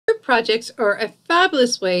projects are a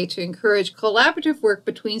fabulous way to encourage collaborative work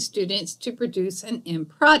between students to produce an end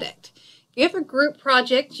product. If you have a group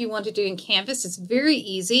project you want to do in Canvas, it's very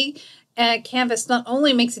easy. Canvas not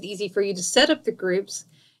only makes it easy for you to set up the groups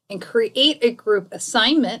and create a group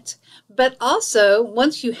assignment, but also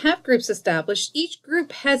once you have groups established, each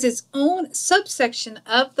group has its own subsection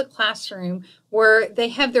of the classroom where they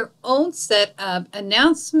have their own set of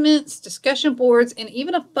announcements, discussion boards, and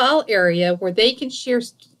even a file area where they can share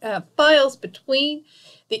files between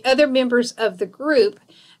the other members of the group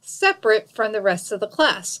separate from the rest of the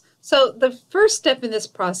class. So the first step in this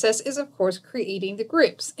process is, of course, creating the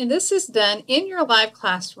groups. And this is done in your live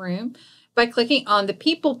classroom by clicking on the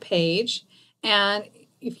People page. And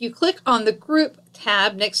if you click on the Group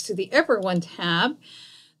tab next to the Everyone tab,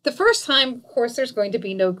 the first time, of course, there's going to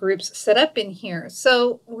be no groups set up in here.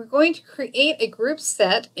 So we're going to create a group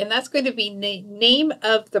set, and that's going to be the name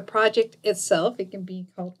of the project itself. It can be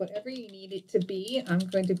called whatever you need it to be. I'm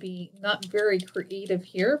going to be not very creative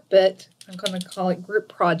here, but I'm going to call it Group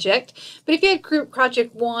Project. But if you had Group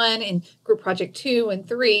Project 1 and Group Project 2 and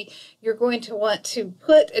 3, you're going to want to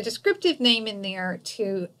put a descriptive name in there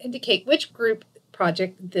to indicate which group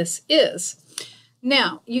project this is.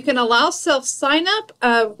 Now, you can allow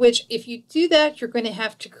self-sign-up, which if you do that, you're going to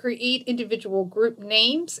have to create individual group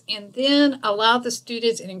names and then allow the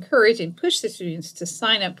students and encourage and push the students to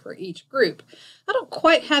sign up for each group. I don't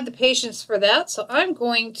quite have the patience for that, so I'm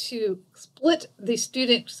going to split the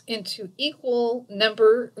students into equal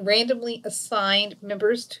number randomly assigned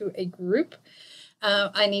members to a group.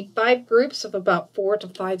 I need 5 groups of about 4 to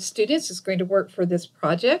 5 students. It's going to work for this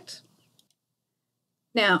project.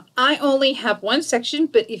 Now, I only have one section,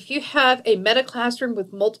 but if you have a meta classroom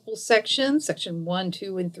with multiple sections, section 1,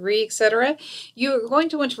 2, and 3, etc., you're going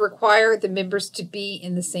to want to require the members to be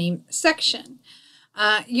in the same section.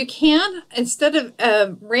 You can, instead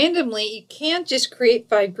of randomly, you can just create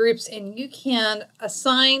 5 groups and you can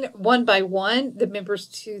assign one by one the members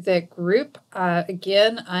to that group.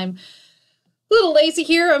 Again, I'm a little lazy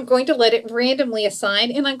here. I'm going to let it randomly assign,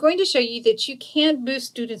 and I'm going to show you that you can move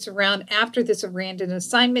students around after this random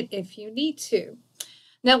assignment if you need to.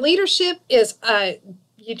 Now, leadership is,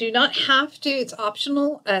 you do not have to, it's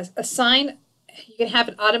optional. Assign, you can have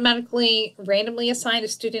it automatically randomly assign a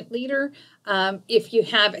student leader. If you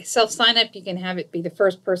have a self-sign-up, you can have it be the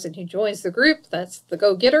first person who joins the group. That's the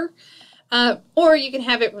go-getter. Or you can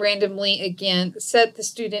have it randomly, again, set the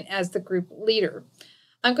student as the group leader.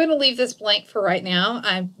 I'm going to leave this blank for right now.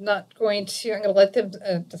 I'm going to let them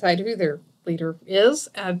decide who their leader is.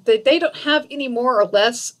 They don't have any more or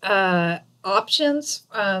less options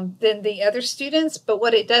than the other students, but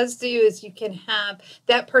what it does do is you can have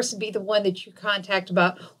that person be the one that you contact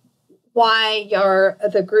about why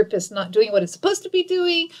the group is not doing what it's supposed to be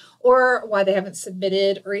doing, or why they haven't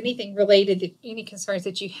submitted, or anything related to any concerns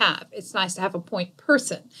that you have. It's nice to have a point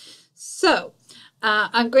person. So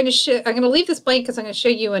I'm going to leave this blank because I'm going to show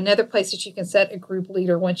you another place that you can set a group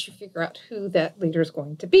leader once you figure out who that leader is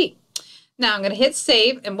going to be. Now I'm going to hit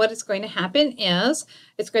save, and what is going to happen is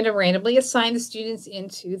it's going to randomly assign the students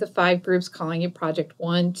into the 5 groups, calling it project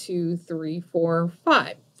 1, 2, 3, 4,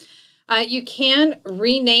 5. You can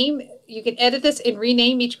edit this and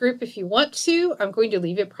rename each group if you want to. I'm going to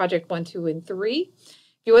leave it project 1, 2, and 3.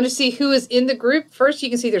 If you want to see who is in the group, first you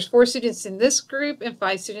can see there's 4 students in this group and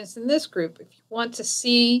 5 students in this group. If you want to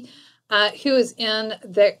see who is in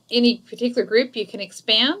any particular group, you can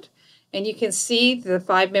expand and you can see the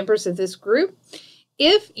 5 members of this group.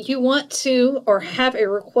 If you want to or have a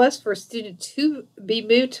request for a student to be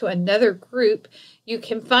moved to another group, you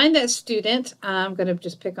can find that student. I'm going to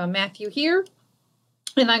just pick on Matthew here,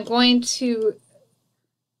 and I'm going to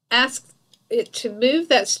ask it to move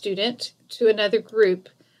that student to another group.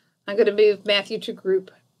 I'm going to move Matthew to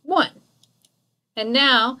group 1. And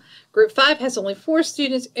now group 5 has only 4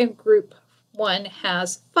 students and group 1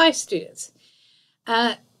 has 5 students.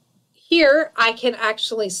 Here I can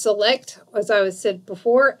actually select, as I said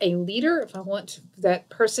before, a leader if I want that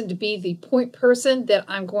person to be the point person that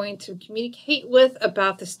I'm going to communicate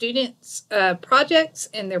about the students' projects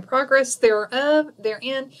and their progress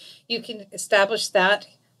therein. You can establish that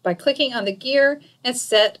by clicking on the gear and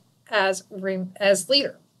set as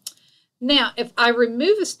leader. Now, if I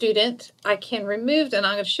remove a student, I can remove, and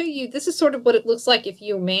I'm going to show you, this is sort of what it looks like if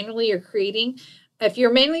you manually are creating. If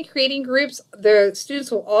you're manually creating groups, the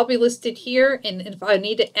students will all be listed here, and if I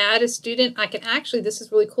need to add a student, I can actually, this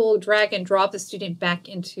is really cool, drag and drop the student back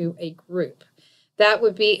into a group. That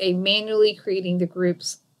would be a manually creating the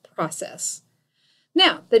groups process.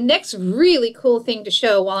 Now, the next really cool thing to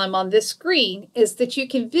show while I'm on this screen is that you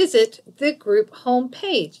can visit the group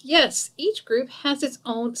homepage. Yes, each group has its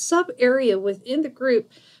own sub area within the group,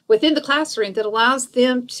 within the classroom, that allows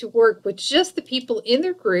them to work with just the people in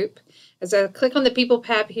their group. As I click on the people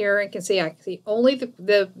tab here, I can see only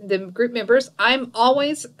the group members. I'm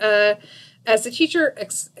always, as a teacher,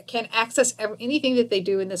 can access anything that they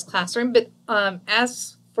do in this classroom, but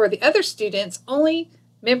as for the other students, only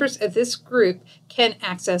members of this group can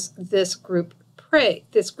access this group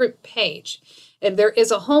page. And there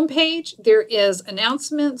is a home page, there is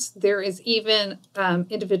announcements, there is even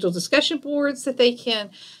individual discussion boards that they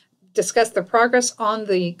can discuss the progress on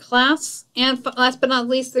the class. And last but not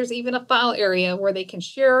least, there's even a file area where they can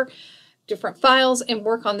share different files and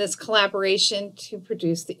work on this collaboration to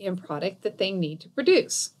produce the end product that they need to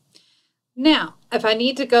produce. Now, if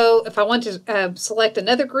I want to select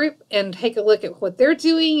another group and take a look at what they're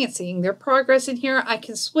doing and seeing their progress in here, I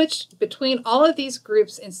can switch between all of these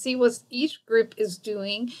groups and see what each group is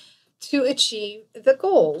doing to achieve the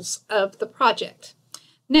goals of the project.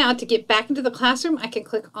 Now, to get back into the classroom, I can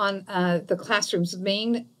click on the classroom's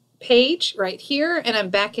main page right here, and I'm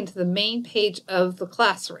back into the main page of the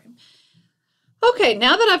classroom. Okay,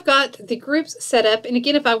 now that I've got the groups set up, and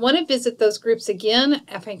again, if I want to visit those groups again,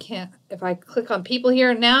 if I click on people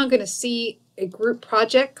here, now I'm going to see a group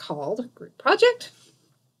project called Group Project.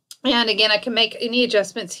 And again, I can make any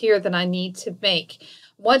adjustments here that I need to make.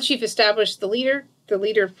 Once you've established the leader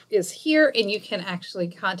is here, and you can actually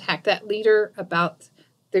contact that leader about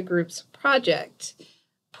the group's project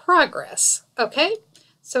progress. Okay,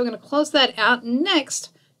 so I'm going to close that out. Next,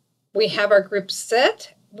 we have our group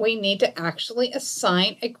set. We need to actually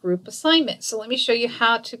assign a group assignment. So let me show you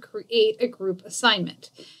how to create a group assignment.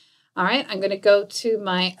 All right, I'm going to go to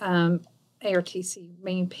my ARTC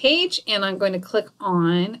main page, and I'm going to click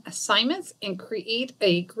on assignments and create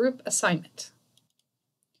a group assignment.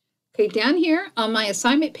 Okay, down here on my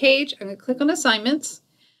assignment page, I'm going to click on assignments,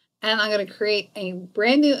 and I'm going to create a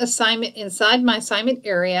brand new assignment inside my assignment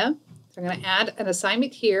area. So I'm going to add an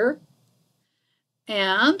assignment here,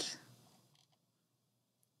 and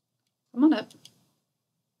come on up.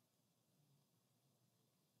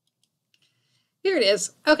 Here it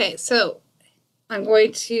is. Okay, so I'm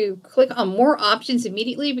going to click on more options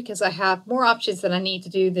immediately because I have more options that I need to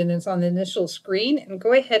do than is on the initial screen, and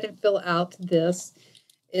go ahead and fill out this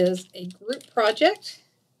is a group project,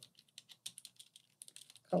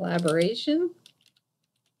 collaboration.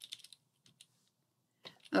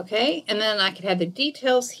 Okay, and then I could have the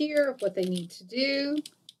details here of what they need to do.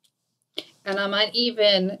 And I might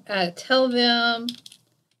even tell them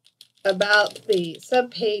about the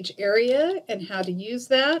subpage area and how to use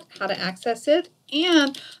that, how to access it.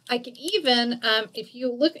 And I can even, if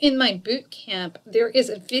you look in my boot camp, there is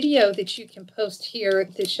a video that you can post here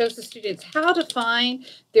that shows the students how to find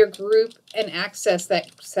their group and access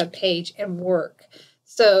that subpage and work.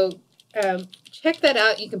 So check that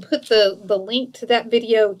out. You can put the link to that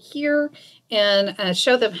video here and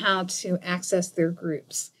show them how to access their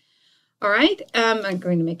groups. All right, I'm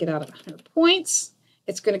going to make it out of 100 points.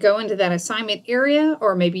 It's going to go into that assignment area,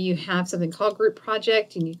 or maybe you have something called group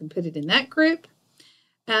project and you can put it in that group.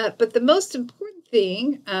 But the most important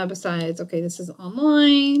thing, besides, okay, this is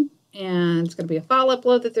online and it's going to be a file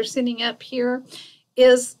upload that they're sending up here,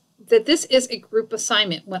 is that this is a group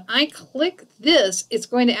assignment. When I click this, it's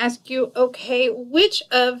going to ask you, okay, which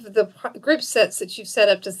of the group sets that you've set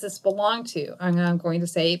up does this belong to? I'm going to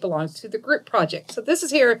say it belongs to the group project. So this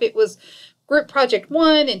is here. If it was group project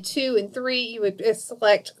 1 and 2 and 3, you would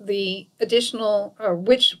select the additional, or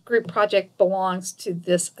which group project belongs to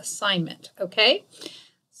this assignment, okay?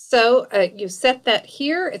 So you set that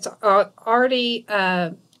here. It's already,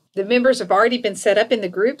 the members have already been set up in the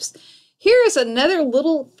groups. Here is another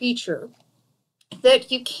little feature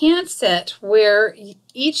that you can set where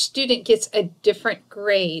each student gets a different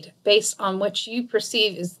grade based on what you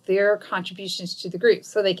perceive as their contributions to the group.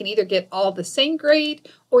 So they can either get all the same grade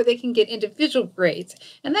or they can get individual grades.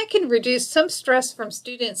 And that can reduce some stress from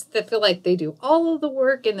students that feel like they do all of the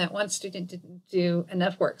work and that one student didn't do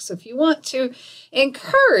enough work. So if you want to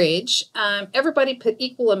encourage everybody put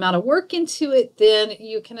equal amount of work into it, then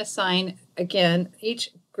you can assign, again,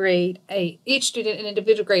 each student an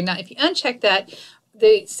individual grade. Now, if you uncheck that,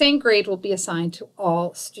 the same grade will be assigned to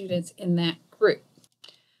all students in that group.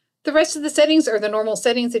 The rest of the settings are the normal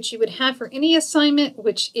settings that you would have for any assignment,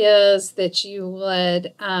 which is that you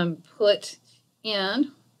would put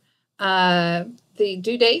in the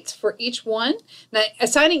due dates for each one. Now,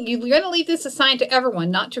 you're going to leave this assigned to everyone,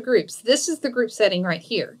 not to groups. This is the group setting right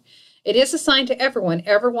here. It is assigned to everyone.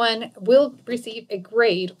 Everyone will receive a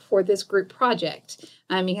grade for this group project.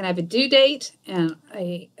 You can have a due date and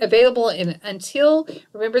available until.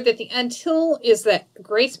 Remember that the until is that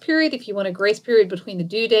grace period. If you want a grace period between the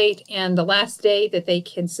due date and the last day that they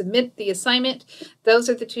can submit the assignment, those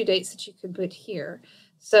are the 2 dates that you can put here.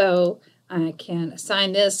 So I can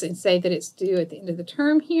assign this and say that it's due at the end of the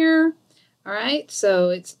term here. All right, so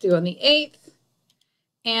it's due on the 8th.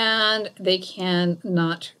 And they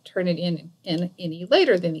cannot turn it in any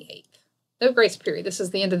later than the 8th. No grace period. This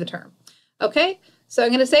is the end of the term. Okay, so I'm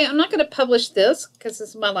going to say I'm not going to publish this because this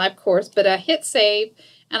is my live course, but I hit save,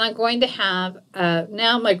 and I'm going to have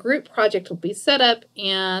now my group project will be set up,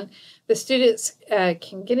 and the students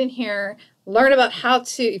can get in here, learn about how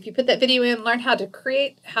to, if you put that video in, learn how to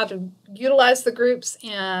create, how to utilize the groups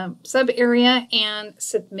sub area, and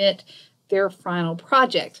submit their final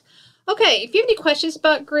project. Okay, if you have any questions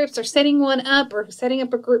about groups or setting one up or setting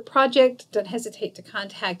up a group project, don't hesitate to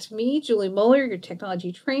contact me, Julie Moeller, your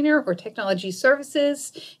technology trainer or technology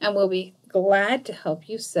services, and we'll be glad to help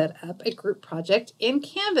you set up a group project in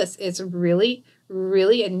Canvas. It's really,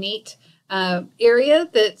 really a neat area,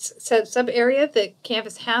 sub area that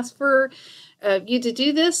Canvas has for you to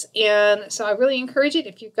do this. And so I really encourage it,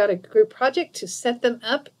 if you've got a group project, to set them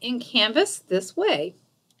up in Canvas this way.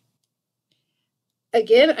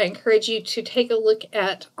 Again, I encourage you to take a look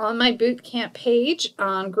at on my bootcamp page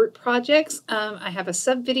on group projects. I have a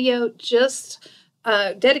sub video just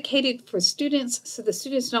dedicated for students so the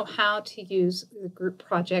students know how to use the group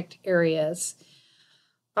project areas.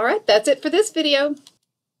 All right, that's it for this video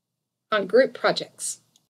on group projects.